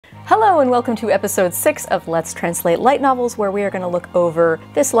Hello and welcome to episode 6 of Let's Translate Light Novels, where we are going to look over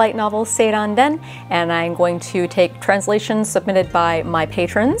this light novel, Seiran-den, and I'm going to take translations submitted by my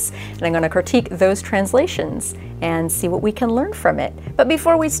patrons, and I'm going to critique those translations and see what we can learn from it. But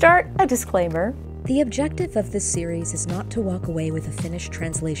before we start, a disclaimer. The objective of this series is not to walk away with a finished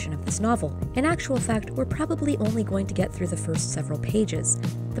translation of this novel. In actual fact, we're probably only going to get through the first several pages.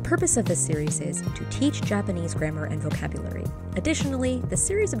 The purpose of this series is to teach Japanese grammar and vocabulary. Additionally, the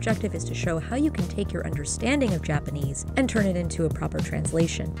series' objective is to show how you can take your understanding of Japanese and turn it into a proper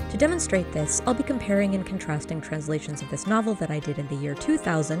translation. To demonstrate this, I'll be comparing and contrasting translations of this novel that I did in the year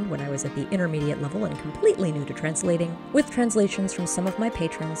 2000 when I was at the intermediate level and completely new to translating, with translations from some of my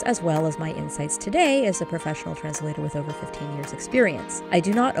patrons as well as my insights today as a professional translator with over 15 years experience. I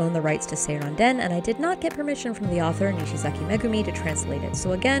do not own the rights to Seiran-den, and I did not get permission from the author Nishizaki Megumi to translate it,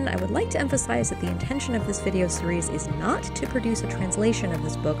 so again, I would like to emphasize that the intention of this video series is not to produce a translation of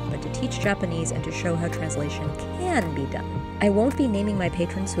this book, but to teach Japanese and to show how translation can be done. I won't be naming my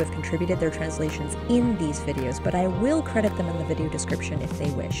patrons who have contributed their translations in these videos, but I will credit them in the video description if they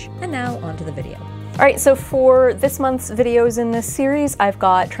wish. And now, on to the video. Alright, so for this month's videos in this series, I've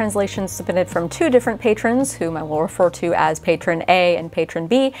got translations submitted from two different patrons, whom I will refer to as Patron A and Patron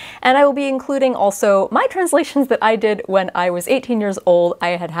B, and I will be including also my translations that I did when I was 18 years old. I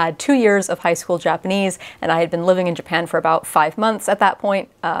had had 2 years of high school Japanese, and I had been living in Japan for about 5 months at that point,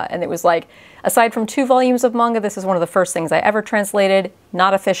 and it was like, aside from 2 volumes of manga, this is one of the first things I ever translated,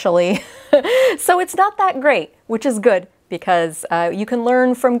 not officially. So it's not that great, which is good, because you can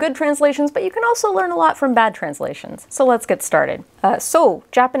learn from good translations, but you can also learn a lot from bad translations. So let's get started. So,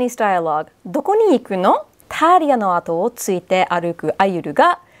 Japanese dialogue. どこに行くの? タリアの後をついて歩くアユル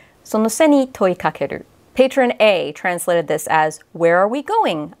がその背に問いかける. Patron A translated this as, Where are we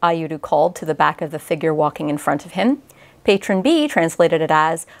going? Ayuru called to the back of the figure walking in front of him. Patron B translated it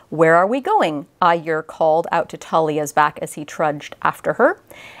as, Where are we going? Ayur called out to Talia's back as he trudged after her.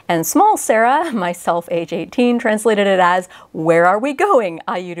 And small Sarah, myself age 18, translated it as, Where are we going?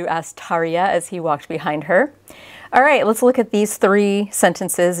 Ayuru asked Taria as he walked behind her. All right, let's look at these 3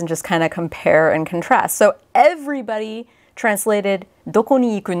 sentences and just kind of compare and contrast. So everybody translated どこ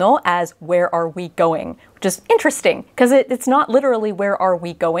に行くの as where are we going, which is interesting because it's not literally where are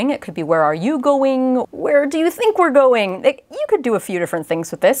we going. It could be where are you going? Where do you think we're going? You could do a few different things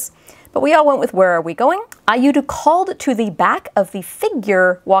with this, but we all went with where are we going. Ayuru called to the back of the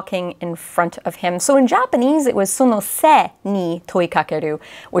figure walking in front of him. So in Japanese, it was その背に問いかける,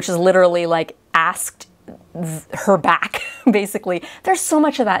 which is literally like asked her back, basically. There's so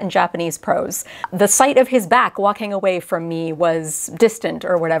much of that in Japanese prose. The sight of his back walking away from me was distant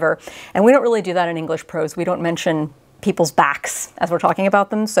or whatever. And we don't really do that in English prose. We don't mention people's backs as we're talking about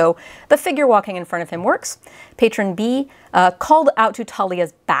them. So the figure walking in front of him works. Patron B called out to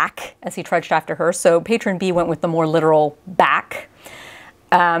Talia's back as he trudged after her. So Patron B went with the more literal back.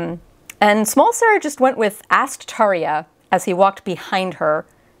 And small Sarah just went with asked Taria as he walked behind her.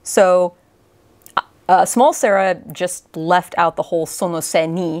 So small Sarah just left out the whole sono se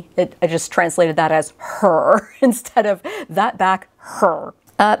ni. I just translated that as her instead of that back, her.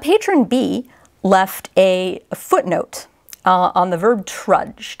 Patron B left a footnote on the verb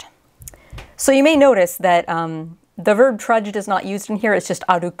trudged. So you may notice that the verb trudged is not used in here. It's just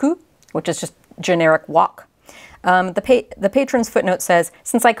aruku, which is just generic walk. The patron's footnote says,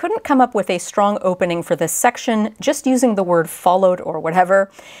 since I couldn't come up with a strong opening for this section, just using the word followed or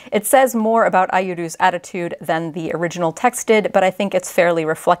whatever, it says more about Ayuru's attitude than the original text did, but I think it's fairly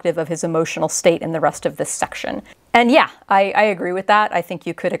reflective of his emotional state in the rest of this section. And yeah, I agree with that. I think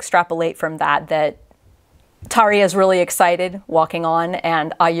you could extrapolate from that Taria is really excited walking on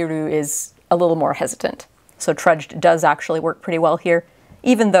and Ayuru is a little more hesitant. So trudged does actually work pretty well here,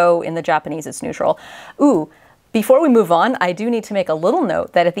 even though in the Japanese it's neutral. Before we move on, I do need to make a little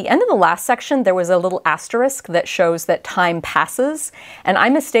note that at the end of the last section, there was a little asterisk that shows that time passes. And I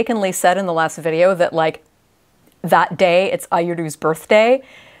mistakenly said in the last video that, like, that day, it's Ayuru's birthday.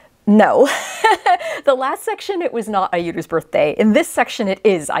 No. The last section, it was not Ayuru's birthday. In this section, it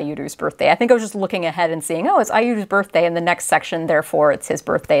is Ayuru's birthday. I think I was just looking ahead and seeing, oh, it's Ayuru's birthday in the next section, therefore it's his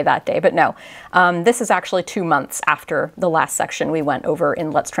birthday that day. But no, this is actually 2 months after the last section we went over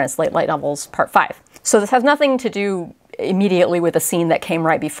in Let's Translate Light Novels Part 5. So this has nothing to do immediately with a scene that came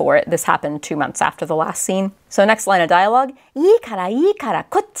right before it. This happened 2 months after the last scene. So next line of dialogue. いいから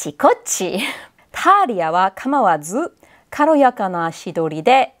こっちこっち。タリアは構わず軽やかな足取り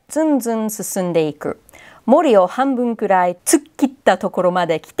でずんずん進んでいく。森を半分くらい突っ切ったところま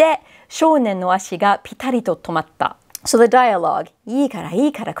で来て、少年の足がピタリと止まった。So the dialogue, いいか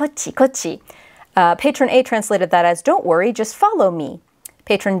らこっちこっち. Patron A translated that as, don't worry, just follow me.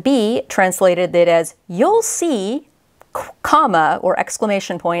 Patron B translated it as, "You'll see, comma, or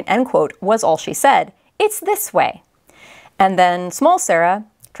exclamation point, end quote, was all she said. It's this way." And then small Sarah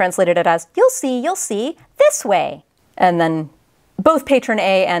translated it as, you'll see, this way." And then both Patron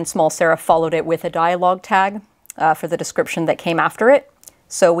A and small Sarah followed it with a dialogue tag for the description that came after it.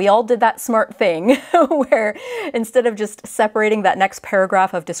 So we all did that smart thing where instead of just separating that next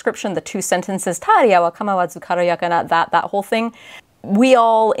paragraph of description, the two sentences, "Tariya wa kamawazu karoyakana," that whole thing, we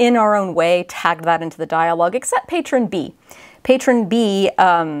all, in our own way, tagged that into the dialogue, except Patron B. Patron B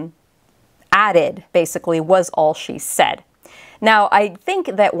added, basically, "was all she said." Now, I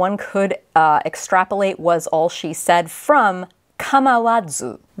think that one could extrapolate "was all she said" from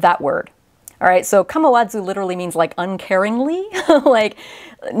kamawazu, that word. All right, so kamawazu literally means like uncaringly, like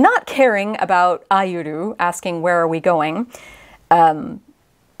not caring about ayuru, asking where are we going.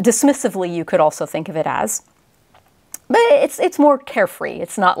 Dismissively, you could also think of it as. But it's more carefree.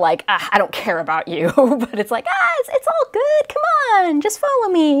 It's not like, I don't care about you, but it's like, it's all good, come on, just follow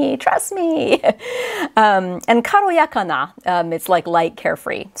me, trust me. And karoyakana, it's like light,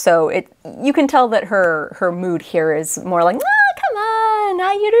 carefree. So you can tell that her mood here is more like, come on,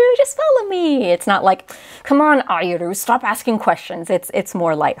 Ayuru, just follow me. It's not like, come on, Ayuru, stop asking questions. It's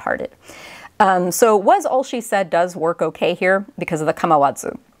more lighthearted. So "was all she said" does work okay here because of the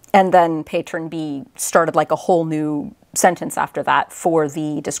kamawazu. And then Patron B started like a whole new sentence after that for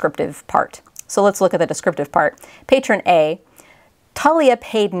the descriptive part. So let's look at the descriptive part. Patron A, "Talia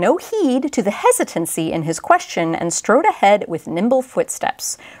paid no heed to the hesitancy in his question and strode ahead with nimble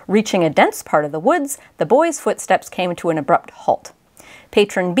footsteps. Reaching a dense part of the woods, the boy's footsteps came to an abrupt halt."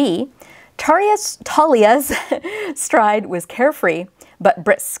 Patron B, Talia's stride was carefree but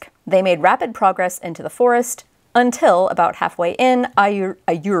brisk. They made rapid progress into the forest until, about halfway in,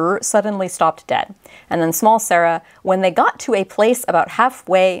 Ayur suddenly stopped dead. And then small Sarah, when they got to a place about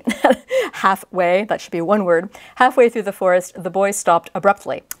halfway, that should be one word, halfway through the forest, the boy stopped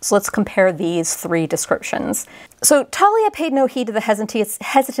abruptly. So let's compare these three descriptions. So Talia paid no heed to the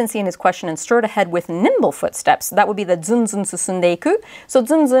hesitancy in his question and strode ahead with nimble footsteps. That would be the zunzun susundeiku. So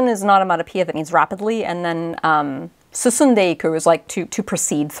zunzun is an onomatopoeia that means rapidly, and then susundeiku is like to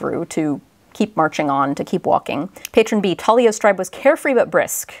proceed through, to keep marching on, to keep walking. Patron B, Talia's stride was carefree but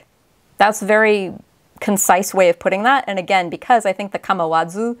brisk. That's a very concise way of putting that. And again, because I think the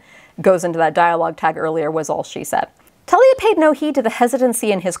kamawazu goes into that dialogue tag earlier, "was all she said." Talia paid no heed to the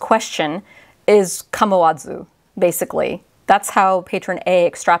hesitancy in his question is kamawazu, basically. That's how Patron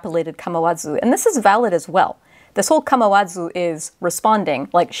A extrapolated kamawazu. And this is valid as well. This whole kamawazu is responding,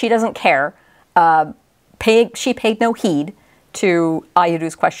 like she doesn't care. She paid no heed to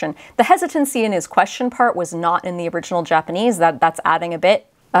Ayuru's question. The hesitancy in his question part was not in the original Japanese. That's adding a bit.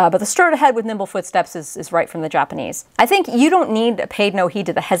 But the strode ahead with nimble footsteps is right from the Japanese. I think you don't need paid no heed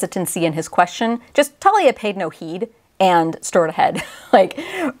to the hesitancy in his question. Just Talia paid no heed and strode ahead.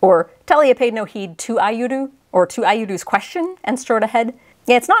 Or Talia paid no heed to Ayuru, or to Ayuru's question and strode ahead.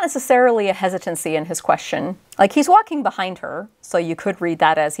 Yeah, it's not necessarily a hesitancy in his question. Like, he's walking behind her, so you could read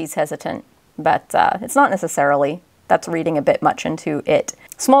that as he's hesitant. But it's not necessarily. That's reading a bit much into it.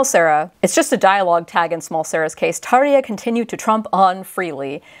 Small Sarah, it's just a dialogue tag in Small Sarah's case. Taria continued to tromp on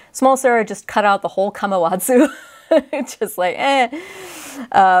freely. Small Sarah just cut out the whole kamawazu. Just like, and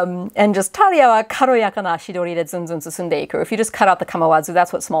just Taria wa karoyakana shidori de zunzun susundeiku. If you just cut out the kamawazu,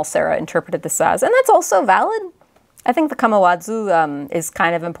 that's what Small Sarah interpreted this as. And that's also valid. I think the kamawazu is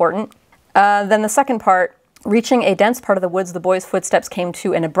kind of important. Then the second part, reaching a dense part of the woods, the boy's footsteps came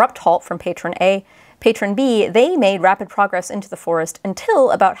to an abrupt halt from Patron A. Patron B, they made rapid progress into the forest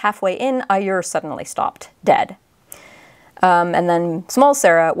until about halfway in, Ayur suddenly stopped, dead. And then Small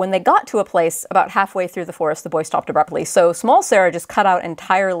Sarah, when they got to a place about halfway through the forest, the boy stopped abruptly. So Small Sarah just cut out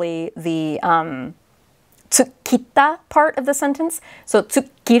entirely the tsukita part of the sentence. So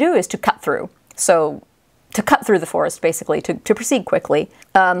tsukiru is to cut through. So to cut through the forest, basically, to proceed quickly.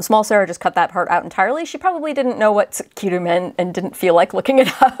 Small Sarah just cut that part out entirely. She probably didn't know what tsukiru meant and didn't feel like looking it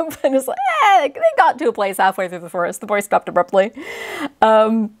up. And was like, they got to a place halfway through the forest. The boy stopped abruptly.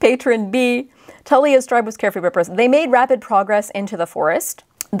 Patron B, Talia's stride was carefree but brisk. They made rapid progress into the forest.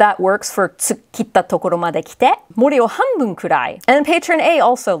 That works for tsukita tokoro made kite, mori o hanbun kurai. And Patron A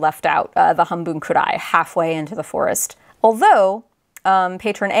also left out the hanbun kurai, halfway into the forest. Although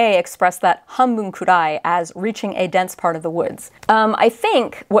Patron A expressed that hanbun kurai as reaching a dense part of the woods. I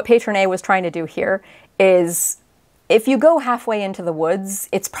think what Patron A was trying to do here is, if you go halfway into the woods,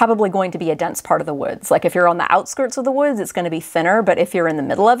 it's probably going to be a dense part of the woods. Like if you're on the outskirts of the woods, it's going to be thinner, but if you're in the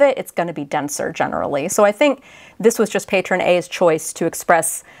middle of it, it's going to be denser generally. So I think this was just Patron A's choice to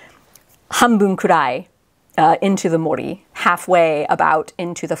express hanbun kurai into the mori, halfway about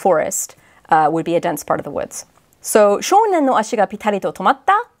into the forest, would be a dense part of the woods. So, shounen no ashi ga pitari to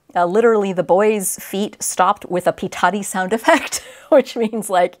tomatta. Literally, the boy's feet stopped with a pitari sound effect, which means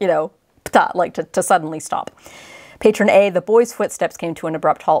like, you know, pta, like to suddenly stop. Patron A, the boy's footsteps came to an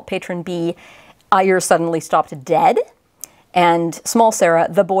abrupt halt. Patron B, Ayer suddenly stopped dead. And small Sarah,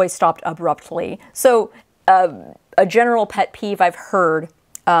 the boy stopped abruptly. So a general pet peeve I've heard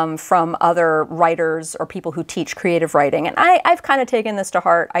from other writers or people who teach creative writing, and I've kind of taken this to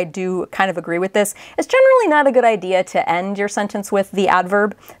heart. I do kind of agree with this. It's generally not a good idea to end your sentence with the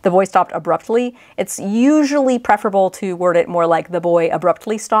adverb, the boy stopped abruptly. It's usually preferable to word it more like the boy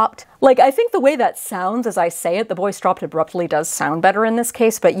abruptly stopped. Like, I think the way that sounds as I say it, the boy stopped abruptly, does sound better in this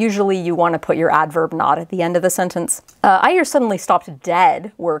case, but usually you want to put your adverb not at the end of the sentence. Ayer suddenly stopped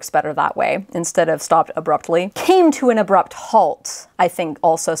dead works better that way, instead of stopped abruptly. Came to an abrupt halt, I think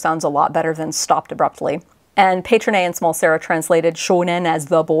also sounds a lot better than stopped abruptly. And Patron A and small Sarah translated shounen as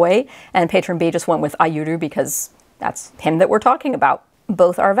the boy, and Patron B just went with ayuru because that's him that we're talking about.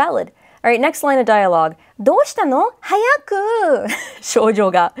 Both are valid. All right, next line of dialogue. どうしたの? 早く! 少女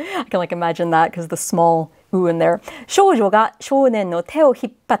が, I can like imagine that because the small ooh in there. 少女が少年の手を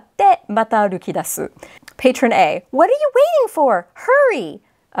引っ張ってまた歩き出す. Patron A, what are you waiting for? Hurry!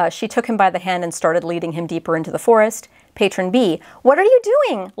 She took him by the hand and started leading him deeper into the forest. Patron B, what are you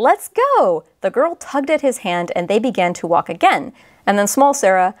doing? Let's go! The girl tugged at his hand and they began to walk again. And then small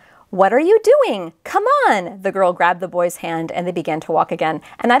Sarah, what are you doing? Come on! The girl grabbed the boy's hand and they began to walk again.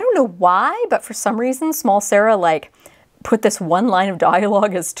 And I don't know why, but for some reason, small Sarah like put this one line of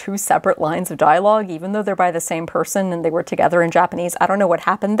dialogue as two separate lines of dialogue, even though they're by the same person and they were together in Japanese. I don't know what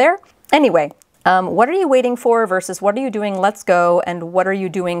happened there. Anyway, what are you waiting for versus what are you doing? Let's go. And what are you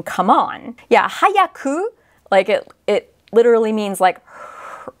doing? Come on. Yeah, hayaku, like it literally means like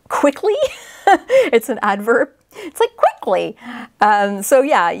quickly. It's an adverb. It's like quickly. So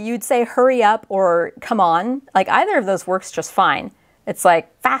yeah, you'd say hurry up or come on. Like either of those works just fine. It's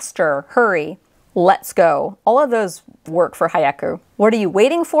like faster, hurry, let's go. All of those work for hayaku. What are you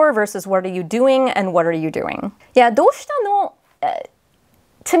waiting for versus what are you doing and what are you doing? Yeah, どうしたの?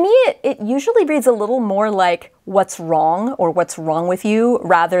 To me, it usually reads a little more like what's wrong or what's wrong with you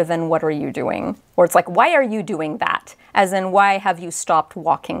rather than what are you doing? Or it's like, why are you doing that? As in, why have you stopped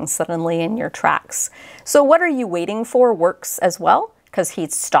walking suddenly in your tracks? So what are you waiting for works as well, because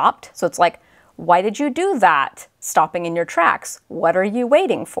he's stopped. So it's like, why did you do that? Stopping in your tracks. What are you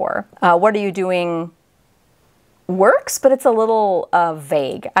waiting for? What are you doing works, but it's a little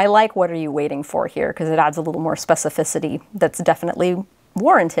vague. I like what are you waiting for here because it adds a little more specificity that's definitely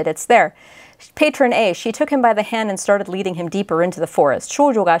warranted. It's there. Patron A, she took him by the hand and started leading him deeper into the forest.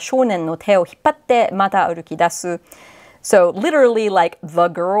 少女が少年の手を引っ張ってまた歩き出す. So literally like the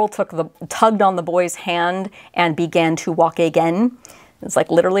girl tugged on the boy's hand and began to walk again. It's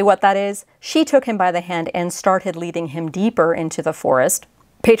like literally what that is. She took him by the hand and started leading him deeper into the forest.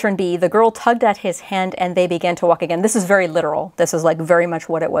 Patron B, the girl tugged at his hand and they began to walk again. This is very literal. This is like very much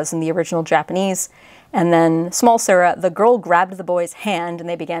what it was in the original Japanese. And then small Sarah, the girl grabbed the boy's hand and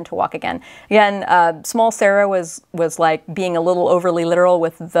they began to walk again. Again, small Sarah was like being a little overly literal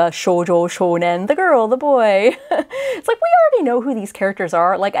with the shoujo, shounen, the girl, the boy. It's like we already know who these characters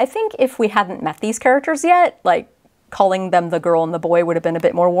are. Like I think if we hadn't met these characters yet, like calling them the girl and the boy would have been a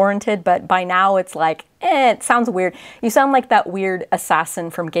bit more warranted, but by now it's like, it sounds weird. You sound like that weird assassin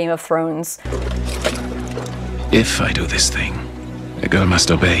from Game of Thrones. If I do this thing, a girl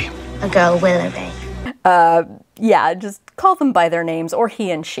must obey. A girl will obey. Yeah, just call them by their names, or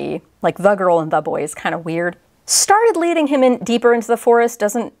he and she. Like the girl and the boy is kind of weird. Started leading him in deeper into the forest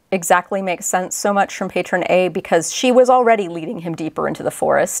doesn't exactly make sense so much from Patron A because she was already leading him deeper into the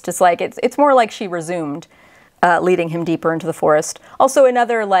forest. It's like, it's more like she resumed leading him deeper into the forest. Also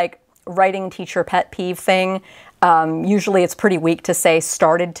another like writing teacher pet peeve thing. Usually it's pretty weak to say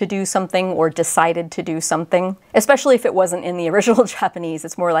started to do something or decided to do something, especially if it wasn't in the original Japanese.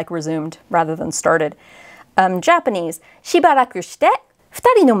 It's more like resumed rather than started. Japanese, しばらくして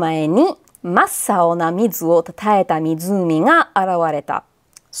二人の前に真っ青な水をたたえた湖が現れた.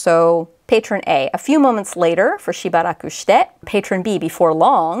 So, Patron A, a few moments later for しばらくして, Patron B, before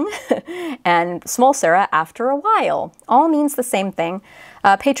long, and small Sarah, after a while. All means the same thing.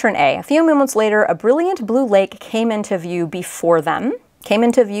 Patron A, few moments later, a brilliant blue lake came into view before them. Came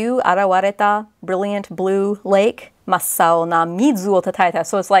into view, 現れた, brilliant blue lake, 真っ青な水をたたえた.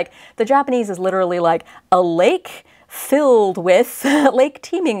 So it's like, the Japanese is literally like a lake filled with, lake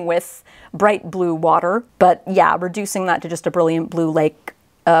teeming with bright blue water. But yeah, reducing that to just a brilliant blue lake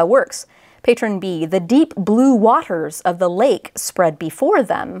works. Patron B, the deep blue waters of the lake spread before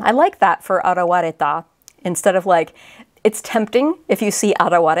them. I like that for 現れた. instead of like, it's tempting if you see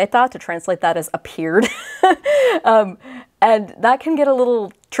arawareta to translate that as appeared. And that can get a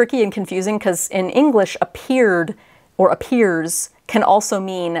little tricky and confusing because in English, appeared or appears can also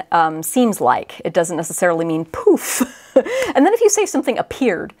mean seems like. It doesn't necessarily mean poof. And then if you say something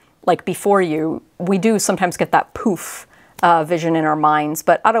appeared, like before you, we do sometimes get that poof vision in our minds.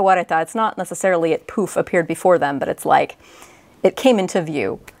 But arawareta, it's not necessarily it poof appeared before them, but it's like it came into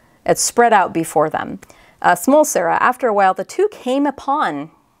view. It spread out before them. Small Sarah, after a while, the two came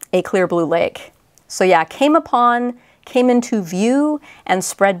upon a clear blue lake. So yeah, came upon, came into view, and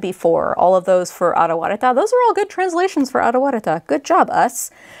spread before. All of those for arawareta. Those are all good translations for arawareta. Good job,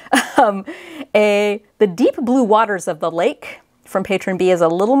 us. The deep blue waters of the lake from Patron B is a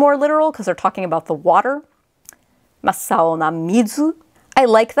little more literal because they're talking about the water. Masao na mizu. I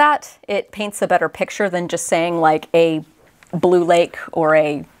like that. It paints a better picture than just saying like a blue lake or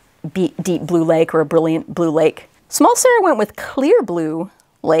a deep blue lake or a brilliant blue lake. Small Sarah went with clear blue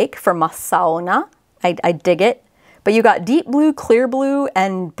lake for Masaona. I dig it. But you got deep blue, clear blue,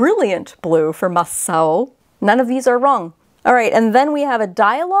 and brilliant blue for Masao. None of these are wrong. All right, and then we have a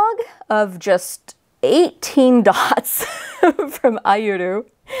dialogue of just 18 dots from Ayuru.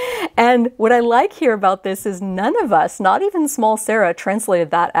 And what I like here about this is none of us, not even Small Sarah, translated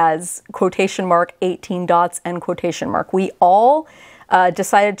that as quotation mark, 18 dots, and quotation mark. We all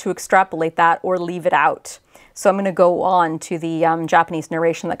decided to extrapolate that or leave it out. So I'm going to go on to the Japanese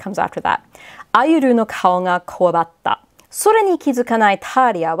narration that comes after that. Ayuru no kao ga kowabatta. それに気づかない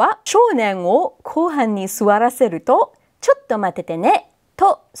タリアは少年を後半に座らせるとちょっと待っててね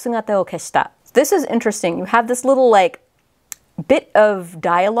と姿を消した. This is interesting. You have this little like bit of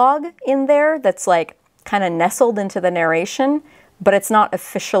dialogue in there that's like kind of nestled into the narration, but it's not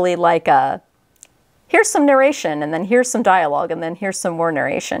officially like a here's some narration and then here's some dialogue and then here's some more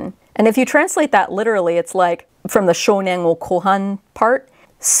narration. And if you translate that literally, it's like from the shonen wo kohan part,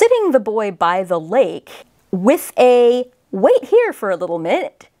 sitting the boy by the lake with a wait here for a little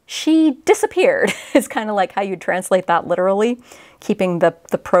minute, she disappeared is kind of like how you translate that literally, keeping the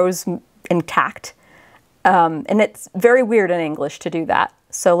prose intact. And it's very weird in English to do that.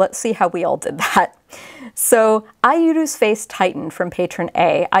 So let's see how we all did that. So Ayuru's face tightened from Patron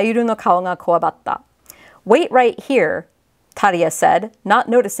A. Ayuru no kao ga kowabatta. Wait right here, Taria said, not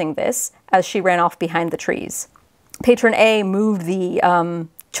noticing this, as she ran off behind the trees. Patron A moved the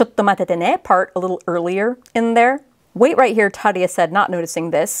chotto matete ne part a little earlier in there. Wait right here, Taria said, not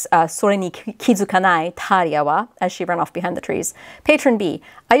noticing this. Sore ni kizukanai Taria wa, as she ran off behind the trees. Patron B,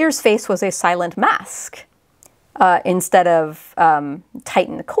 Ayur's face was a silent mask instead of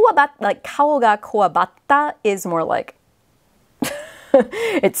tightened. Kowabatta, like kao ga kowabatta is more like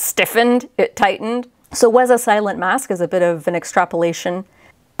it stiffened, it tightened. So was a silent mask is a bit of an extrapolation,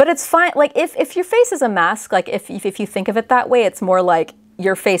 but it's fine. Like if your face is a mask, like if you think of it that way, it's more like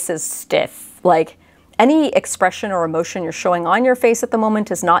your face is stiff. Like any expression or emotion you're showing on your face at the moment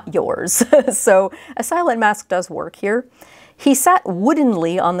is not yours. So a silent mask does work here. He sat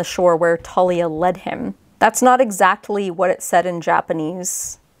woodenly on the shore where Talia led him. That's not exactly what it said in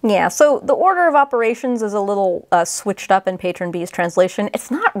Japanese. Yeah, so the order of operations is a little switched up in Patron B's translation.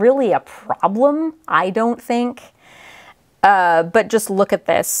 It's not really a problem, I don't think. But just look at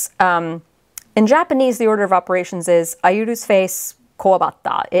this. In Japanese, the order of operations is Ayuru's face,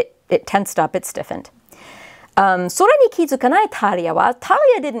 kowabatta. It tensed up, it stiffened. Sore ni kizukanai Taria wa,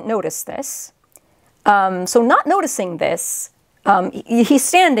 Talia didn't notice this. So not noticing this, he's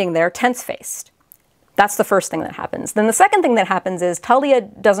standing there tense-faced. That's the first thing that happens. Then the second thing that happens is Talia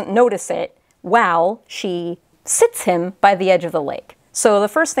doesn't notice it while she sits him by the edge of the lake. So the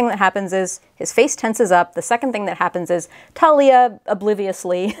first thing that happens is his face tenses up. The second thing that happens is Talia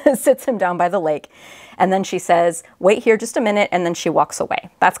obliviously sits him down by the lake. And then she says, wait here just a minute, and then she walks away.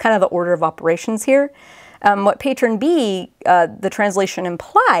 That's kind of the order of operations here. What Patron B, the translation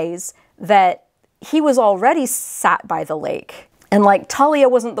implies that he was already sat by the lake. And like Talia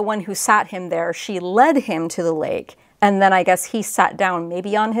wasn't the one who sat him there, she led him to the lake. And then I guess he sat down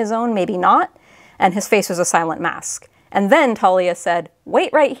maybe on his own, maybe not. And his face was a silent mask. And then Talia said,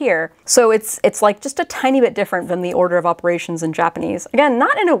 wait right here. So it's like just a tiny bit different than the order of operations in Japanese. Again,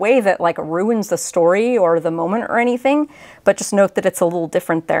 not in a way that like ruins the story or the moment or anything, but just note that it's a little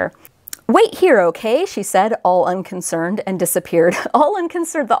different there. Wait here, okay, she said, all unconcerned, and disappeared. All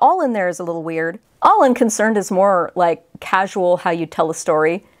unconcerned, the all in there is a little weird. All unconcerned is more like casual how you tell a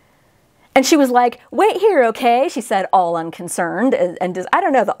story. And she was like, wait here, okay, she said, all unconcerned, and I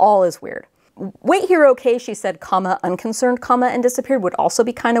don't know, the all is weird. Wait here, okay, she said, comma, unconcerned, comma, and disappeared would also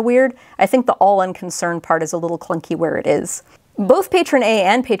be kind of weird. I think the all unconcerned part is a little clunky where it is. Both patron A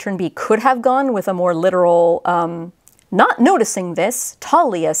and patron B could have gone with a more literal, not noticing this,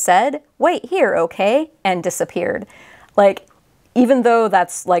 Talia said, "Wait here, okay?" and disappeared. Like, even though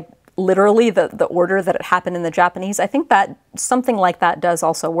that's like literally the order that it happened in the Japanese, I think that something like that does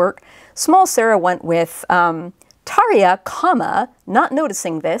also work. Small Sarah went with Taria, comma, not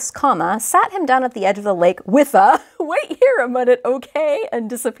noticing this, comma, sat him down at the edge of the lake with a, "Wait here a minute, okay?" and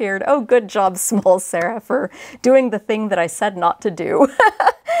disappeared. Oh, good job, Small Sarah, for doing the thing that I said not to do.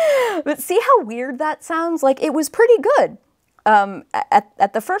 But see how weird that sounds? Like, it was pretty good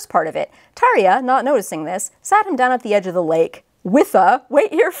at the first part of it. Taria, not noticing this, sat him down at the edge of the lake with a,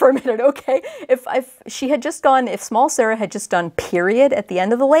 "Wait here for a minute, okay?" If she had just gone, if Small Sarah had just done period at the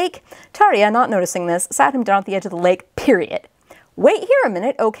end of the lake, Taria, not noticing this, sat him down at the edge of the lake, period. "Wait here a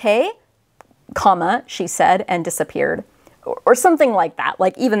minute, okay?" comma, she said, and disappeared. Or something like that.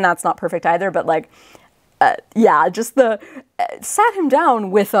 Like, even that's not perfect either, but like, yeah, just the, sat him down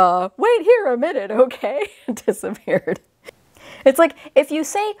with a, "Wait here a minute, okay?" and disappeared. It's like, if you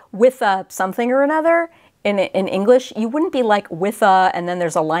say with a something or another, in English, you wouldn't be like with a, and then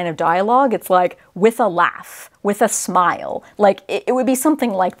there's a line of dialogue. It's like with a laugh, with a smile. Like, it would be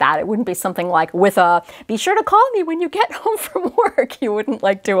something like that. It wouldn't be something like with a, "Be sure to call me when you get home from work." You wouldn't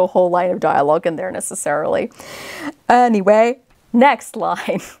like do a whole line of dialogue in there necessarily. Anyway, next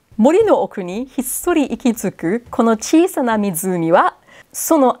line. 森の奥にひっそり息づくこの小さな湖は、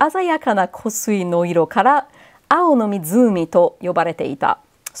その鮮やかな湖水の色から青の湖と呼ばれていた.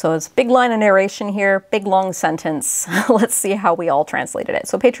 So it's a big line of narration here, big long sentence. Let's see how we all translated it.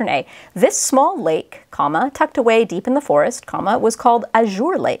 So patron A, this small lake, comma, tucked away deep in the forest, comma, was called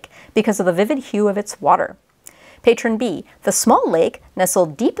Azure Lake because of the vivid hue of its water. Patron B, the small lake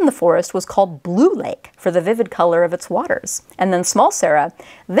nestled deep in the forest was called Blue Lake for the vivid color of its waters. And then Small Sarah,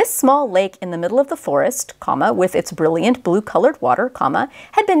 this small lake in the middle of the forest, comma, with its brilliant blue-colored water, comma,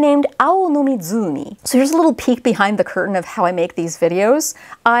 had been named Ao no Mizumi. So here's a little peek behind the curtain of how I make these videos.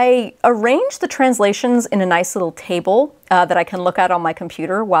 I arrange the translations in a nice little table that I can look at on my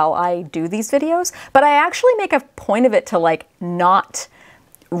computer while I do these videos, but I actually make a point of it to like not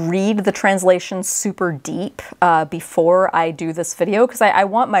read the translation super deep before I do this video, because I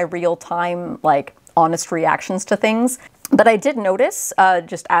want my real-time, like, honest reactions to things. But I did notice,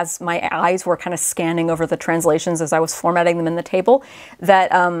 just as my eyes were kind of scanning over the translations as I was formatting them in the table,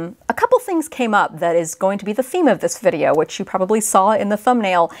 that a couple things came up that is going to be the theme of this video, which you probably saw in the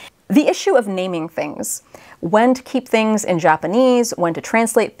thumbnail. The issue of naming things. When to keep things in Japanese, when to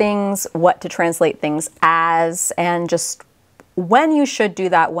translate things, what to translate things as, and just when you should do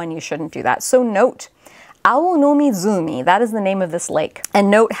that, when you shouldn't do that. So note, Ao no Mizumi, that is the name of this lake.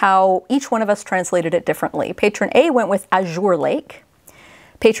 And note how each one of us translated it differently. Patron A went with Azure Lake.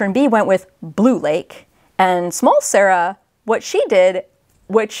 Patron B went with Blue Lake. And Small Sarah, what she did,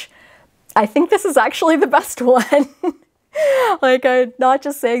 which I think this is actually the best one. Like, I'm not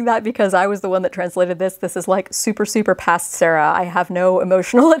just saying that because I was the one that translated this. This is like super, super past Sarah. I have no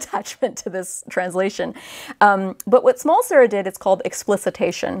emotional attachment to this translation. But what Small Sarah did, it's called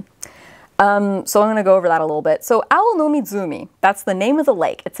explicitation. So I'm going to go over that a little bit. So Ao no Mizumi, that's the name of the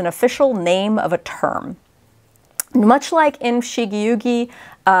lake. It's an official name of a term. Much like in Shigeyugi,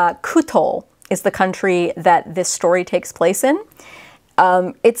 Kuto is the country that this story takes place in.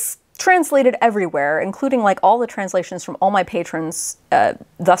 It's translated everywhere, including like all the translations from all my patrons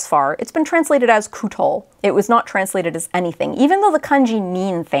thus far. It's been translated as Kutol. It was not translated as anything, even though the kanji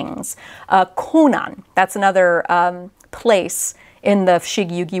mean things. Konan, that's another place in the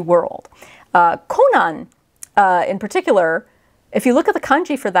Shigeyugi world. Konan, in particular, if you look at the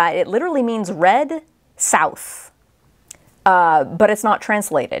kanji for that, it literally means red south. But it's not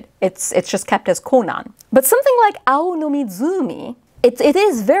translated. It's just kept as Konan. But something like Ao no Mizumi, it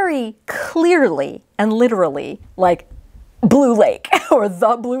is very clearly and literally like Blue Lake, or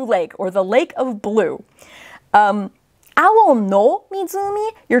the Blue Lake, or the Lake of Blue. Ao no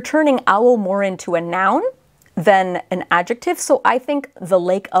Mizumi, you're turning ao more into a noun than an adjective, so I think the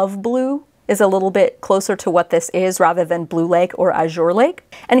Lake of Blue is a little bit closer to what this is rather than Blue Lake or Azure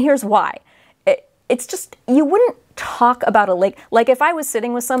Lake. And here's why. It's just, you wouldn't talk about a lake. Like if I was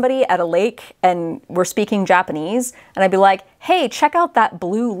sitting with somebody at a lake and we're speaking Japanese, and I'd be like, hey, check out that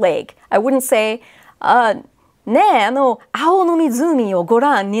blue lake. I wouldn't say, ne, ao no mizumi o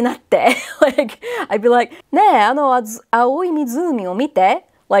goran ni natte. Like, I'd be like, ne, aoi mizumi o mite.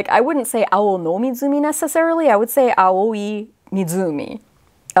 Like, I wouldn't say ao no mizumi necessarily. I would say aoi mizumi.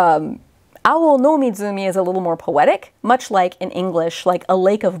 Ao no Mizumi is a little more poetic, much like in English, like a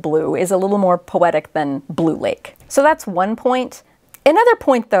lake of blue is a little more poetic than Blue Lake. So that's one point. Another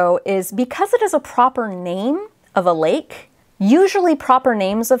point, though, is because it is a proper name of a lake, Usually proper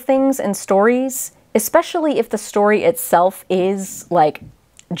names of things in stories, especially if the story itself is like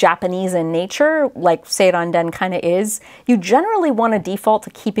Japanese in nature, like Seiranden kind of is, you generally want to default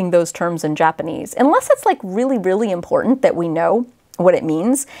to keeping those terms in Japanese, unless it's like really, really important that we know what it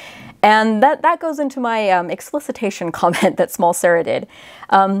means. And that goes into my explicitation comment that Small Sarah did.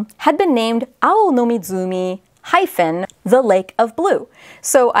 Had been named Ao no Mizumi - the Lake of Blue.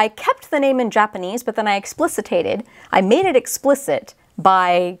 So I kept the name in Japanese, but then I explicitated. I made it explicit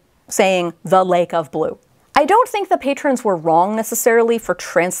by saying the Lake of Blue. I don't think the patrons were wrong necessarily for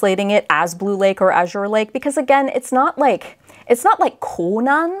translating it as Blue Lake or Azure Lake, because again, it's not like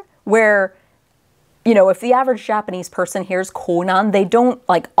Konan, where, you know, if the average Japanese person hears Konan, they don't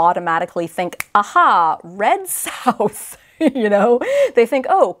like automatically think, aha, Red South. You know, they think,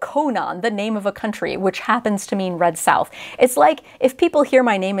 oh, Konan, the name of a country, which happens to mean Red South. It's like if people hear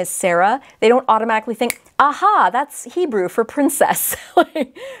my name is Sarah, they don't automatically think, aha, that's Hebrew for princess.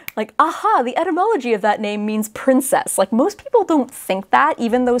 like, aha, the etymology of that name means princess. Like, most people don't think that,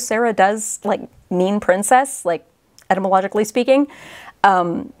 even though Sarah does, like, mean princess, like, etymologically speaking.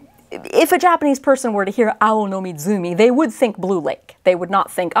 If a Japanese person were to hear Ao no Mizumi, they would think Blue Lake. They would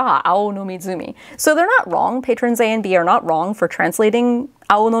not think, Ao no Mizumi. So they're not wrong. Patrons A and B are not wrong for translating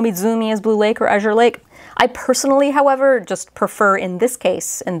Ao no Mizumi as Blue Lake or Azure Lake. I personally, however, just prefer in this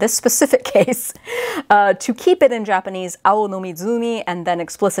case, in this specific case, to keep it in Japanese, Ao no Mizumi, and then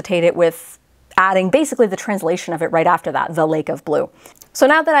explicitate it with adding basically the translation of it right after that, the Lake of Blue. So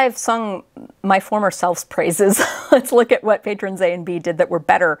now that I've sung my former self's praises, let's look at what patrons A and B did that were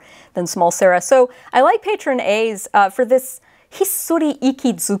better than Small Sarah. So I like patron A's for this hissori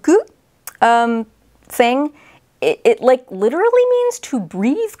ikizuku thing. It like literally means to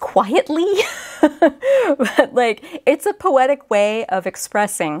breathe quietly. But like, it's a poetic way of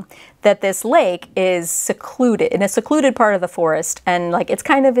expressing that this lake is secluded, in a secluded part of the forest, and like it's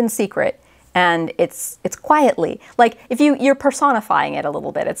kind of in secret. And it's quietly, like if you're personifying it a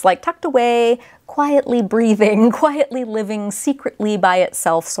little bit, it's like tucked away, quietly breathing, quietly living secretly by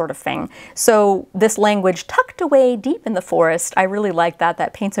itself sort of thing. So this language tucked away deep in the forest, I really like that.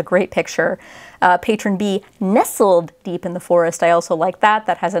 That paints a great picture. Patron B, nestled deep in the forest. I also like that.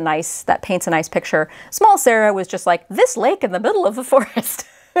 That paints a nice picture. Small Sarah was just like, this lake in the middle of the forest.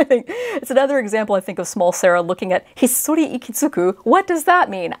 I think it's another example, I think, of Small Sarah looking at hissori ikizuku. What does that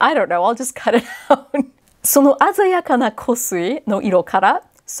mean? I don't know. I'll just cut it out. その鮮やかな湖水の色から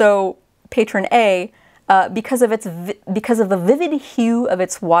So patron A, because of the vivid hue of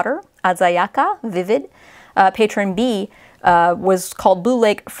its water, 鮮やか, vivid. Patron B was called Blue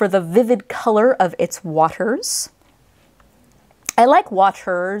Lake for the vivid color of its waters. I like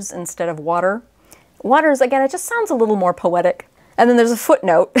waters instead of water. Waters, again, it just sounds a little more poetic. And then there's a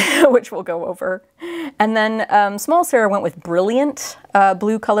footnote, which we'll go over. And then Small Sarah went with brilliant,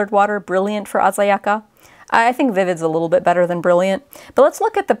 blue-colored water, brilliant for azayaka. I think vivid's a little bit better than brilliant. But let's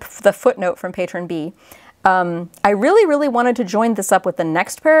look at the footnote from patron B. I really, really wanted to join this up with the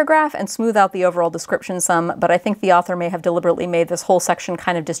next paragraph and smooth out the overall description some, but I think the author may have deliberately made this whole section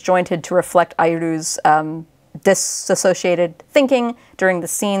kind of disjointed to reflect Ayuru's disassociated thinking during the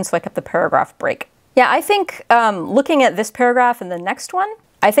scene, so I kept the paragraph break. Yeah, I think looking at this paragraph and the next one,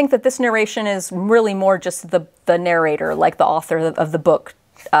 I think that this narration is really more just the narrator, like the author of the book,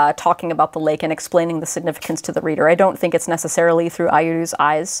 talking about the lake and explaining the significance to the reader. I don't think it's necessarily through Ayuru's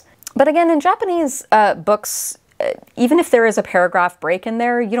eyes. But again, in Japanese books, even if there is a paragraph break in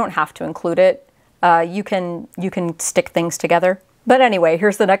there, you don't have to include it. You can stick things together. But anyway,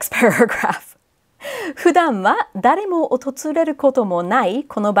 here's the next paragraph. 普段は誰も訪れることもない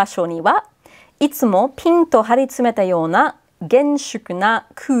この場所にはいつもピンと張り詰めたような厳粛な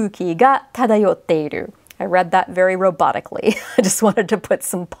空気が漂っている. I read that very robotically. I just wanted to put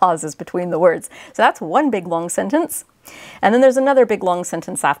some pauses between the words. So that's one big long sentence. And then there's another big long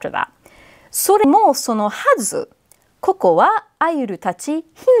sentence after that. それもそのはず。ここはアユルたちヒ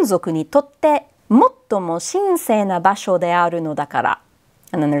ン族にとって最も神聖な場所であるのだから.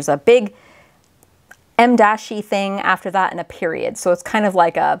 And then there's a big M-dashy thing after that and a period. So it's kind of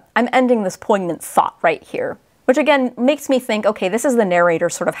like I'm ending this poignant thought right here. Which again makes me think, okay, this is the narrator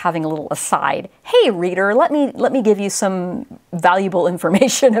sort of having a little aside. Hey reader, let me give you some valuable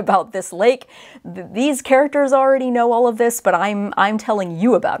information about this lake. These characters already know all of this, but I'm telling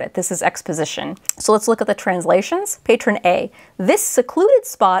you about it. This is exposition. So let's look at the translations. Patron A. This secluded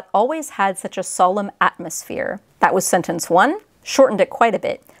spot always had such a solemn atmosphere. That was sentence 1. Shortened it quite a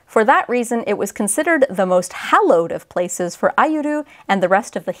bit. For that reason, it was considered the most hallowed of places for Ayuru and the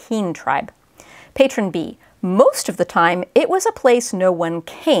rest of the Hin tribe. Patron B. Most of the time, it was a place no one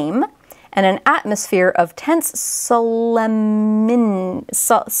came, and an atmosphere of tense solemnity.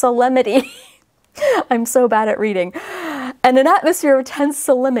 I'm so bad at reading. And an atmosphere of tense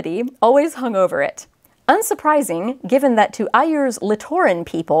solemnity always hung over it. Unsurprising, given that to Ayur's Littoran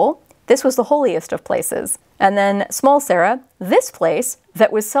people, this was the holiest of places. And then small Sarah, this place,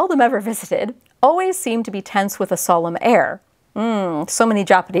 that was seldom ever visited, always seemed to be tense with a solemn air. So many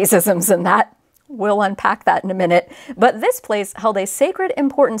Japanesisms in that. We'll unpack that in a minute. But this place held a sacred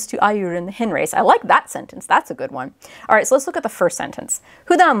importance to Ayur in the hen race. I like that sentence. That's a good one. All right, so let's look at the first sentence.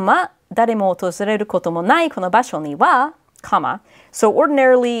 普段は誰も訪れることもないこの場所には comma. So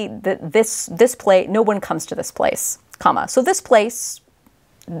ordinarily, this place, no one comes to this place, comma. So this place,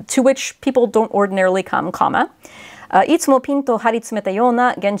 to which people don't ordinarily come, comma. いつもピンと張り詰めたよう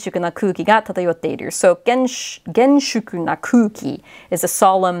な厳粛な空気が漂っている. So 厳粛な空気 is a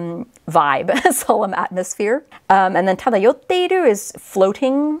solemn vibe, a solemn atmosphere. And then 漂っている is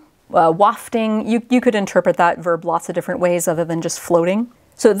floating, wafting. You could interpret that verb lots of different ways other than just floating.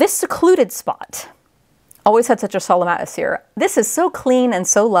 So this secluded spot always had such a solemn atmosphere. This is so clean and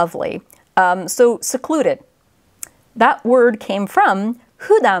so lovely. So secluded. That word came from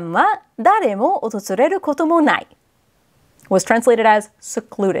普段は誰も訪れることもない. Was translated as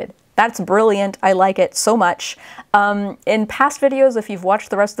secluded. That's brilliant. I like it so much. In past videos, if you've watched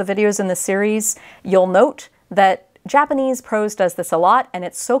the rest of the videos in the series, you'll note that Japanese prose does this a lot, and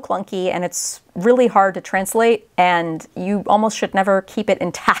it's so clunky, and it's really hard to translate, and you almost should never keep it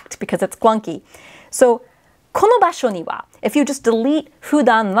intact because it's clunky. So, この場所には, if you just delete 普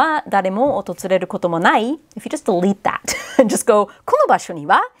段は誰も訪れることもない, if you just delete that and just go この場所に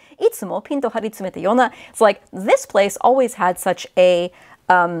は, いつもピンと張り詰めたような, it's like this place always had such a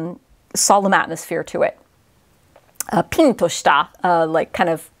solemn atmosphere to it. ピンとした, like kind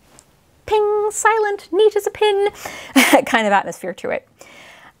of ping, silent, neat as a pin kind of atmosphere to it.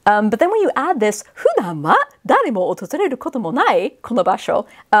 But then when you add this, 普段は誰も訪れることもないこの場所,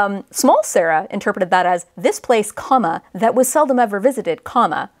 small Sarah interpreted that as this place, comma, that was seldom ever visited,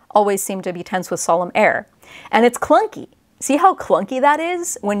 comma, always seemed to be tense with solemn air. And it's clunky. See how clunky that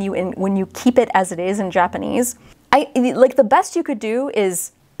is when you keep it as it is in Japanese? Like the best you could do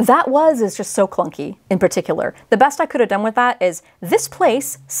is just so clunky in particular. The best I could have done with that is this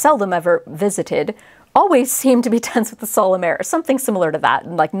place, seldom ever visited, always seemed to be tense with the solemn air. Something similar to that.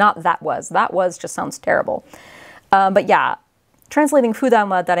 Like not that was. That was just sounds terrible. But yeah, translating 普段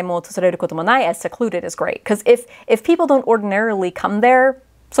は誰も訪れることもない as secluded is great. Because if people don't ordinarily come there,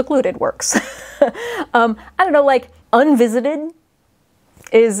 secluded works. I don't know, like unvisited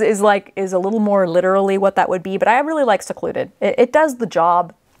is a little more literally what that would be, but I really like secluded. It does the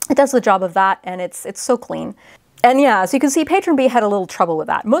job. It does the job of that, and it's so clean. And yeah, so you can see Patron B had a little trouble with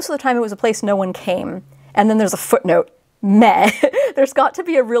that. Most of the time it was a place no one came. And then there's a footnote. Meh. There's got to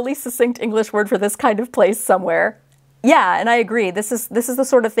be a really succinct English word for this kind of place somewhere. Yeah, and I agree. This is the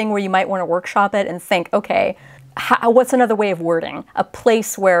sort of thing where you might want to workshop it and think, okay, what's another way of wording? A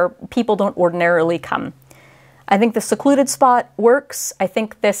place where people don't ordinarily come. I think the secluded spot works. I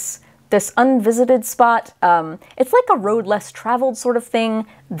think this unvisited spot, it's like a road less traveled sort of thing.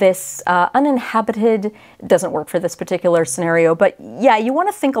 This uninhabited doesn't work for this particular scenario, but yeah, you want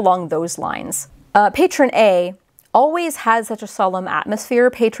to think along those lines. Patron A always had such a solemn atmosphere,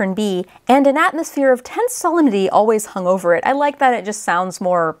 Patron B, and an atmosphere of tense solemnity always hung over it. I like that it just sounds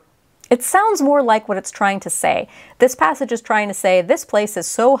more, it sounds more like what it's trying to say. This passage is trying to say, this place is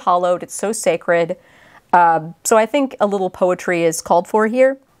so hallowed, it's so sacred. So I think a little poetry is called for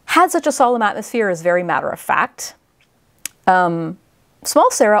here. Had such a solemn atmosphere is very matter of fact.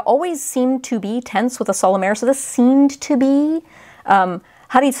 Small Sarah always seemed to be tense with a solemn air, so this seemed to be.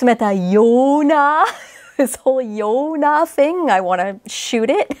 張り詰めたような this whole yona thing, I want to shoot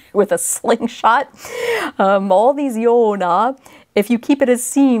it with a slingshot. All these yona, if you keep it as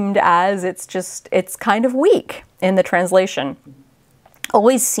seemed as, it's kind of weak in the translation.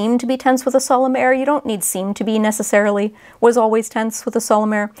 Always seem to be tense with a solemn air. You don't need seem to be necessarily. Was always tense with a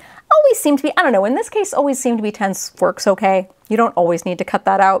solemn air. Always seem to be, I don't know, in this case, always seem to be tense works okay. You don't always need to cut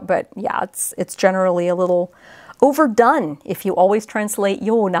that out, but yeah, it's generally a little overdone if you always translate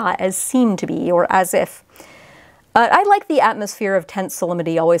yona as seem to be or as if. I like the atmosphere of tense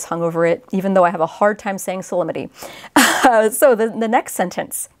solemnity always hung over it, even though I have a hard time saying solemnity. So the next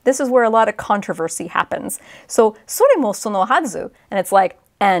sentence, this is where a lot of controversy happens. So, それもそのはず, and it's like,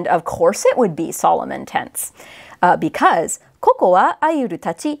 and of course it would be solemn and tense. Because, ここはアユル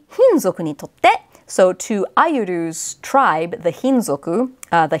たちヒン族にとって, so to Ayuru's tribe, the Hinzoku,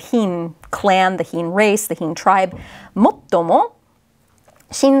 the Hin clan, the Hin race, the Hin tribe, 最も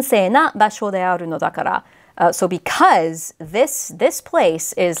神聖な場所であるのだから, So because this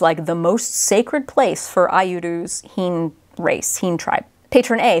place is like the most sacred place for Ayuru's Hin race, Hin tribe.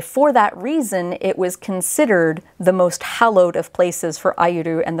 Patron A, for that reason, it was considered the most hallowed of places for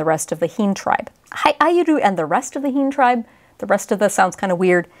Ayuru and the rest of the Hin tribe. Ayuru and the rest of the Hin tribe? The rest of this sounds kind of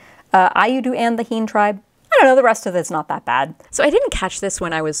weird. Ayuru and the Hin tribe? I don't know, the rest of it's not that bad. So I didn't catch this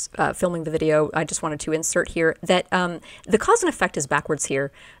when I was filming the video. I just wanted to insert here that the cause and effect is backwards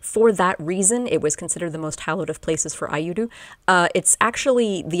here. For that reason, it was considered the most hallowed of places for Ayuru. It's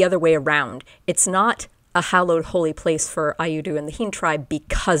actually the other way around. It's not a hallowed holy place for Ayuru and the Hin tribe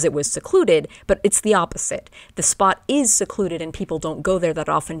because it was secluded, but it's the opposite. The spot is secluded and people don't go there that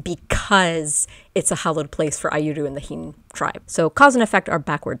often because it's a hallowed place for Ayuru and the Hin tribe. So cause and effect are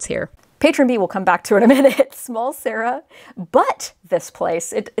backwards here. Patron B we'll come back to in a minute. Small Sarah, but this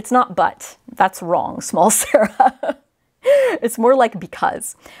place. It's not but. That's wrong, Small Sarah. It's more like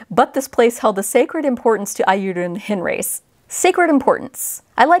because. But this place held a sacred importance to Ayuru and the Hin race. Sacred importance.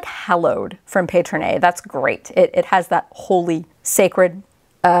 I like hallowed from Patron A. That's great. It has that holy, sacred.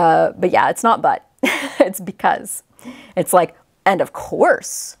 But yeah, it's not but. It's because. It's like, and of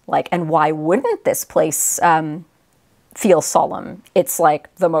course, like, and why wouldn't this place feel solemn? It's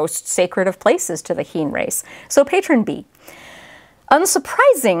like the most sacred of places to the Hin race. So Patron B.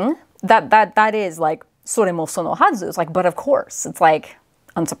 Unsurprising that is like soremo sono hazu. It's like, but of course. It's like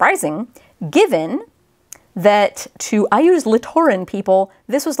unsurprising, given that to Ayuru's Litoran people,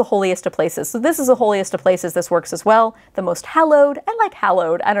 this was the holiest of places. So this is the holiest of places. This works as well. The most hallowed. I like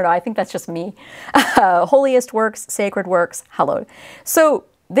hallowed. I don't know. I think that's just me. Holiest works, sacred works, hallowed. So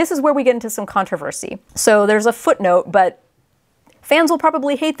this is where we get into some controversy. So there's a footnote, but fans will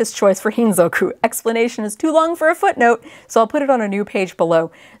probably hate this choice for Hinzoku. Explanation is too long for a footnote, so I'll put it on a new page below.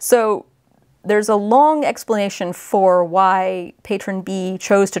 So there's a long explanation for why Patron B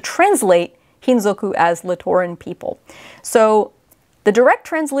chose to translate Hinzoku as Litoran people. So the direct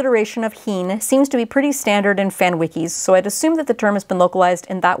transliteration of Hin seems to be pretty standard in fan wikis, so I'd assume that the term has been localized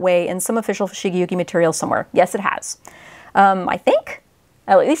in that way in some official Shigeyuki material somewhere. Yes, it has. I think,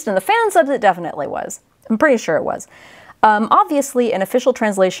 at least in the fan subs, it definitely was. I'm pretty sure it was. Obviously, an official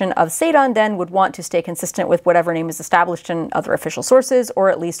translation of Seidan-den would want to stay consistent with whatever name is established in other official sources, or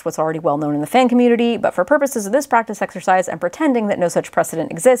at least what's already well known in the fan community, but for purposes of this practice exercise, I'm pretending that no such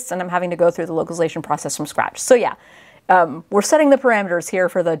precedent exists, and I'm having to go through the localization process from scratch. So yeah, we're setting the parameters here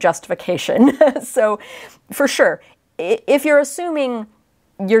for the justification. So, for sure, if you're assuming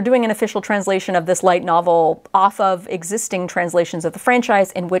you're doing an official translation of this light novel off of existing translations of the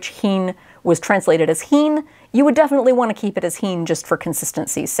franchise in which Hin was translated as Hin, you would definitely want to keep it as Hin just for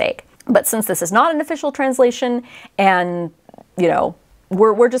consistency's sake. But since this is not an official translation, and, you know,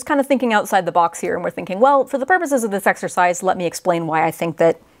 we're just kind of thinking outside the box here, and we're thinking, well, for the purposes of this exercise, let me explain why I think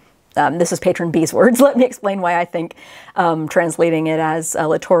that, this is Patron B's words, let me explain why I think translating it as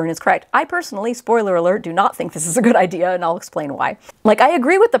Litoran is correct. I personally, spoiler alert, do not think this is a good idea, and I'll explain why. Like, I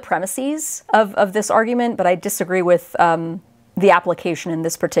agree with the premises of this argument, but I disagree with the application in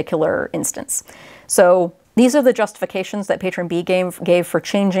this particular instance. So these are the justifications that Patron B gave for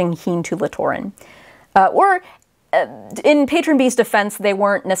changing Hin to Litoran. In Patron B's defense, they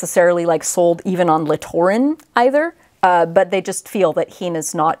weren't necessarily like sold even on Litoran either, but they just feel that Hin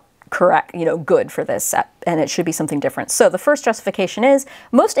is not correct, you know, good for this, and it should be something different. So the first justification is,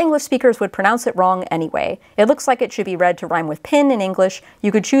 most English speakers would pronounce it wrong anyway. It looks like it should be read to rhyme with pin in English.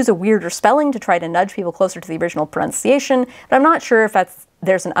 You could choose a weirder spelling to try to nudge people closer to the original pronunciation, but I'm not sure if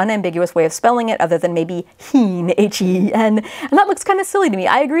there's an unambiguous way of spelling it other than maybe Heen, H-E-N, and that looks kind of silly to me.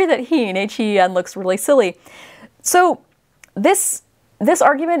 I agree that Heen, H-E-N, looks really silly. So this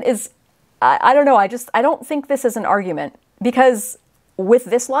argument is, I don't know, I don't think this is an argument, because with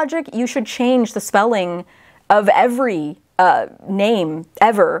this logic, you should change the spelling of every name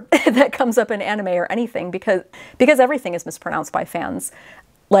ever that comes up in anime or anything, because everything is mispronounced by fans.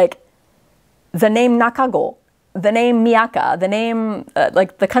 Like, the name Nakago, the name Miyaka, the name,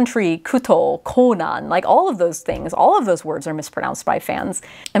 like the country Kuto, Konan, like all of those things, all of those words are mispronounced by fans.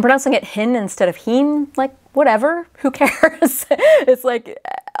 And pronouncing it Hin instead of Heen, like, whatever, who cares? It's like,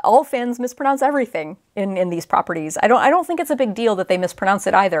 all fans mispronounce everything in these properties. I don't think it's a big deal that they mispronounce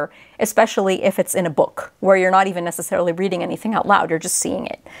it either, especially if it's in a book, where you're not even necessarily reading anything out loud, you're just seeing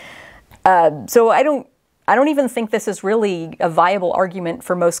it. So I don't even think this is really a viable argument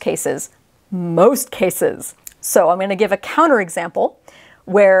for most cases. Most cases. So I'm going to give a counterexample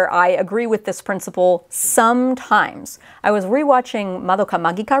where I agree with this principle sometimes. I was rewatching Madoka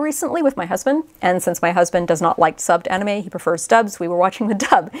Magica recently with my husband, and since my husband does not like subbed anime, he prefers dubs, we were watching the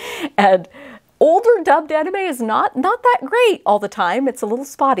dub. And older dubbed anime is not that great all the time. It's a little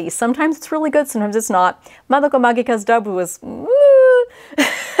spotty. Sometimes it's really good, sometimes it's not. Madoka Magica's dub was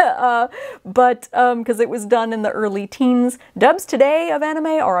but because it was done in the early teens. Dubs today of anime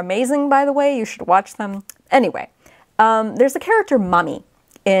are amazing, by the way. You should watch them. Anyway, there's the character Mami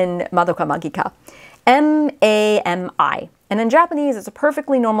in Madoka Magica. M-A-M-I. And in Japanese, it's a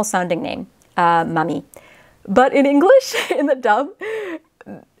perfectly normal sounding name, Mami. But in English, in the dub,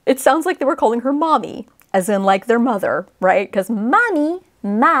 it sounds like they were calling her mommy, as in like their mother, right? Because mami,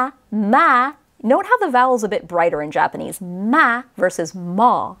 ma, note how the vowel's a bit brighter in Japanese. Ma versus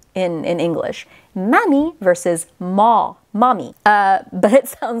ma in English. Mami versus ma, mommy. But it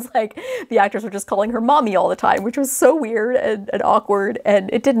sounds like the actors were just calling her mommy all the time, which was so weird and awkward, and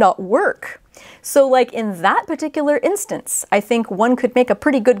it did not work. So like in that particular instance, I think one could make a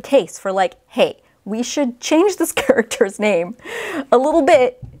pretty good case for like, hey, we should change this character's name a little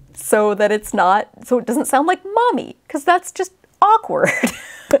bit so that it doesn't sound like mommy, because that's just awkward.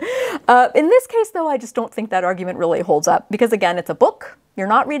 In this case, though, I just don't think that argument really holds up, because again, it's a book, you're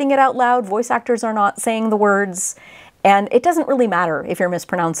not reading it out loud, voice actors are not saying the words, and it doesn't really matter if you're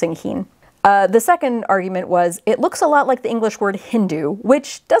mispronouncing hin. The second argument was, it looks a lot like the English word Hindu,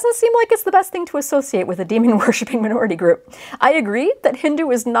 which doesn't seem like it's the best thing to associate with a demon-worshipping minority group. I agree that Hindu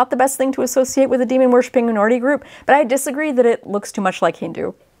is not the best thing to associate with a demon-worshipping minority group, but I disagree that it looks too much like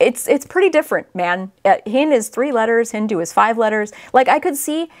Hindu. It's pretty different, man. Hin is 3 letters, Hindu is 5 letters. Like, I could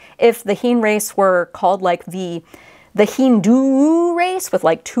see if the Hin race were called like the Hindu race with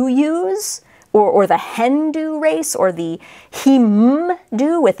like 2 U's, or the Hindu race, or the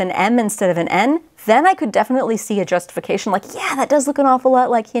Himdu with an M instead of an N, then I could definitely see a justification like, yeah, that does look an awful lot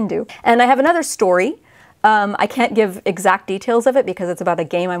like Hindu. And I have another story. I can't give exact details of it because it's about a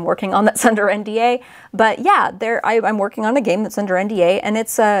game I'm working on that's under NDA. But yeah, I'm working on a game that's under NDA, and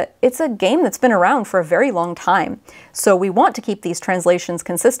it's a game that's been around for a very long time. So we want to keep these translations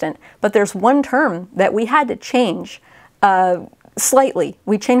consistent, but there's one term that we had to change slightly.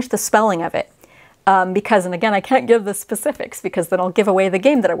 We changed the spelling of it. Because, and again, I can't give the specifics because then I'll give away the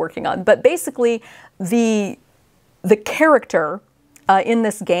game that I'm working on. But basically, the character in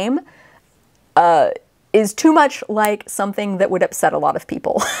this game is too much like something that would upset a lot of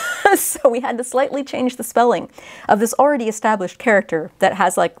people. So we had to slightly change the spelling of this already established character that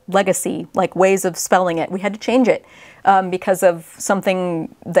has like legacy, like ways of spelling it. We had to change it because of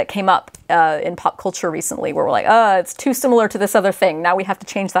something that came up in pop culture recently where we're like, it's too similar to this other thing. Now we have to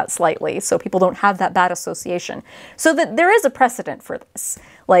change that slightly so people don't have that bad association. So that there is a precedent for this.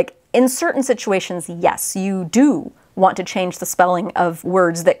 Like in certain situations, yes, you do want to change the spelling of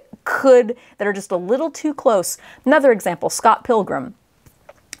words that are just a little too close. Another example, Scott Pilgrim.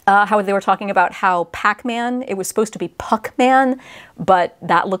 How they were talking about how Pac-Man, it was supposed to be Puck-Man, but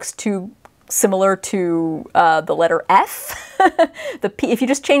that looks too similar to the letter F. The P, if you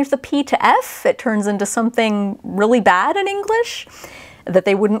just change the P to F, it turns into something really bad in English that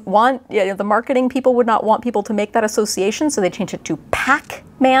they wouldn't want, the marketing people would not want people to make that association, so they changed it to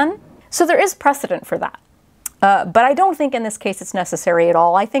Pac-Man. So there is precedent for that. But I don't think in this case it's necessary at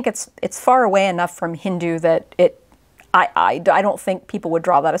all. I think it's far away enough from Hindu that I don't think people would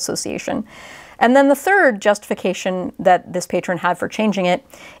draw that association. And then the third justification that this patron had for changing it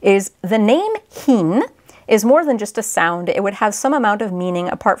is the name Hin is more than just a sound. It would have some amount of meaning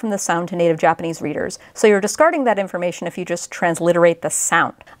apart from the sound to native Japanese readers. So you're discarding that information if you just transliterate the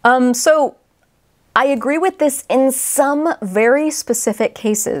sound. So I agree with this in some very specific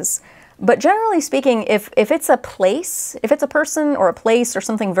cases. But generally speaking, if it's a place, if it's a person or a place or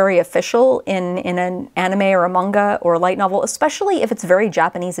something very official in an anime or a manga or a light novel, especially if it's very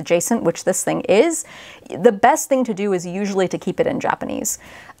Japanese adjacent, which this thing is, the best thing to do is usually to keep it in Japanese.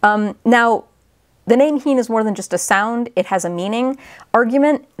 Now, the name Hin is more than just a sound, it has a meaning.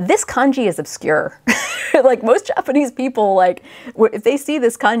 Argument, this kanji is obscure. Like most Japanese people, like if they see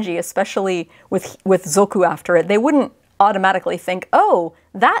this kanji, especially with zoku after it, they wouldn't automatically think, oh,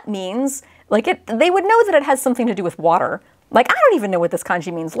 that means, like they would know that it has something to do with water. Like, I don't even know what this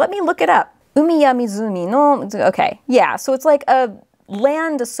kanji means. Let me look it up. Umi ya mizumi no, okay. Yeah, so it's like a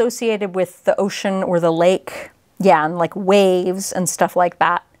land associated with the ocean or the lake. Yeah, and like waves and stuff like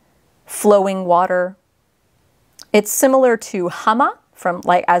that. Flowing water. It's similar to hama, from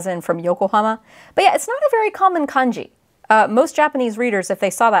like as in from Yokohama. But yeah, it's not a very common kanji. Most Japanese readers, if they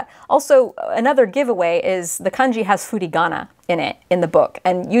saw that. Also, another giveaway is the kanji has furigana in it, in the book.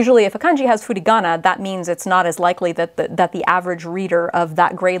 And usually if a kanji has furigana, that means it's not as likely that the average reader of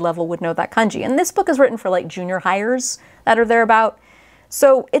that grade level would know that kanji. And this book is written for like junior hires that are thereabout.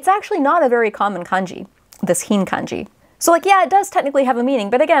 So it's actually not a very common kanji, this Hin kanji. So like, yeah, it does technically have a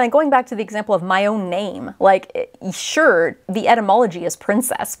meaning, but again, going back to the example of my own name, like, sure, the etymology is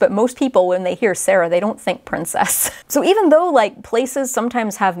princess, but most people, when they hear Sarah, they don't think princess. So even though like places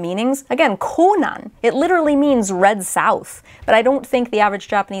sometimes have meanings, again, Konan, it literally means red south, but I don't think the average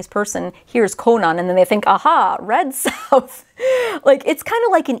Japanese person hears Konan and then they think, aha, red south. Like, it's kind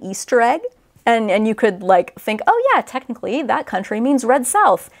of like an Easter egg. And you could like think, oh yeah, technically that country means red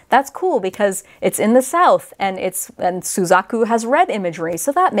south. That's cool because it's in the south and Suzaku has red imagery,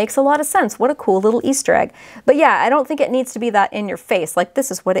 so that makes a lot of sense. What a cool little Easter egg. But yeah, I don't think it needs to be that in your face, like this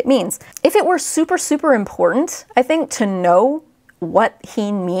is what it means. If it were super, super important, I think, to know what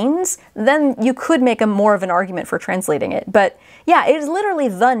he means, then you could make more of an argument for translating it. But yeah, it is literally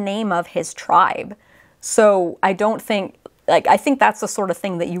the name of his tribe. So I don't think, like, I think that's the sort of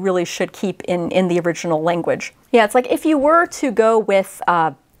thing that you really should keep in the original language. Yeah, it's like if you were to go with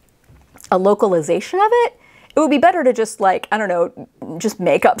a localization of it, it would be better to just like, I don't know, just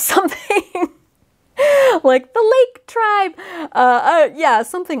make up something. Like the Lake Tribe. Yeah,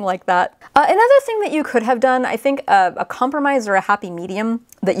 something like that. Another thing that you could have done, I think a compromise or a happy medium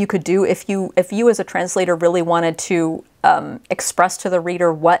that you could do if you as a translator really wanted to express to the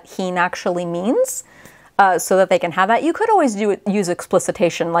reader what heen actually means, so that they can have that. You could always use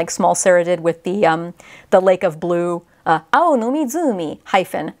explicitation like Small Sarah did with the Lake of Blue, Ao no Mizumi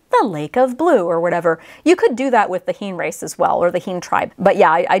hyphen the Lake of Blue or whatever. You could do that with the heen race as well, or the heen tribe. But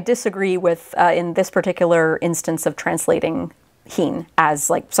yeah, I disagree with in this particular instance of translating heen as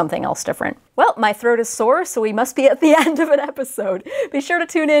like something else different. Well, my throat is sore, so we must be at the end of an episode. Be sure to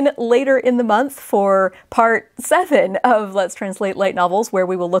tune in later in the month for part 7 of Let's Translate Light Novels, where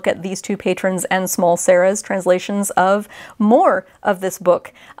we will look at these two patrons and Small Sarah's translations of more of this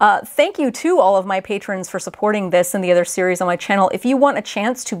book. Thank you to all of my patrons for supporting this and the other series on my channel. If you want a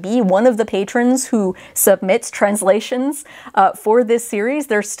chance to be one of the patrons who submits translations for this series,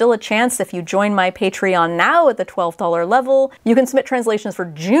 there's still a chance if you join my Patreon now at the $12 level. You can submit translations for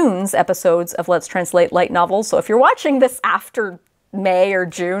June's episodes of Let's Translate Light Novels. So if you're watching this after May or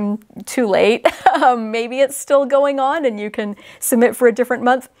June, too late, maybe it's still going on and you can submit for a different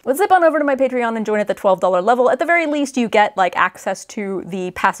month. Let's zip on over to my Patreon and join at the $12 level. At the very least, you get like access to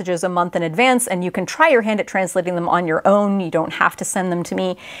the passages a month in advance, and you can try your hand at translating them on your own. You don't have to send them to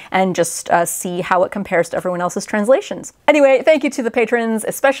me, and just see how it compares to everyone else's translations. Anyway, thank you to the patrons,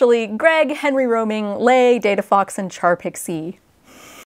 especially Greg, Henry Roaming, Lay, Data Fox, and Char Pixie.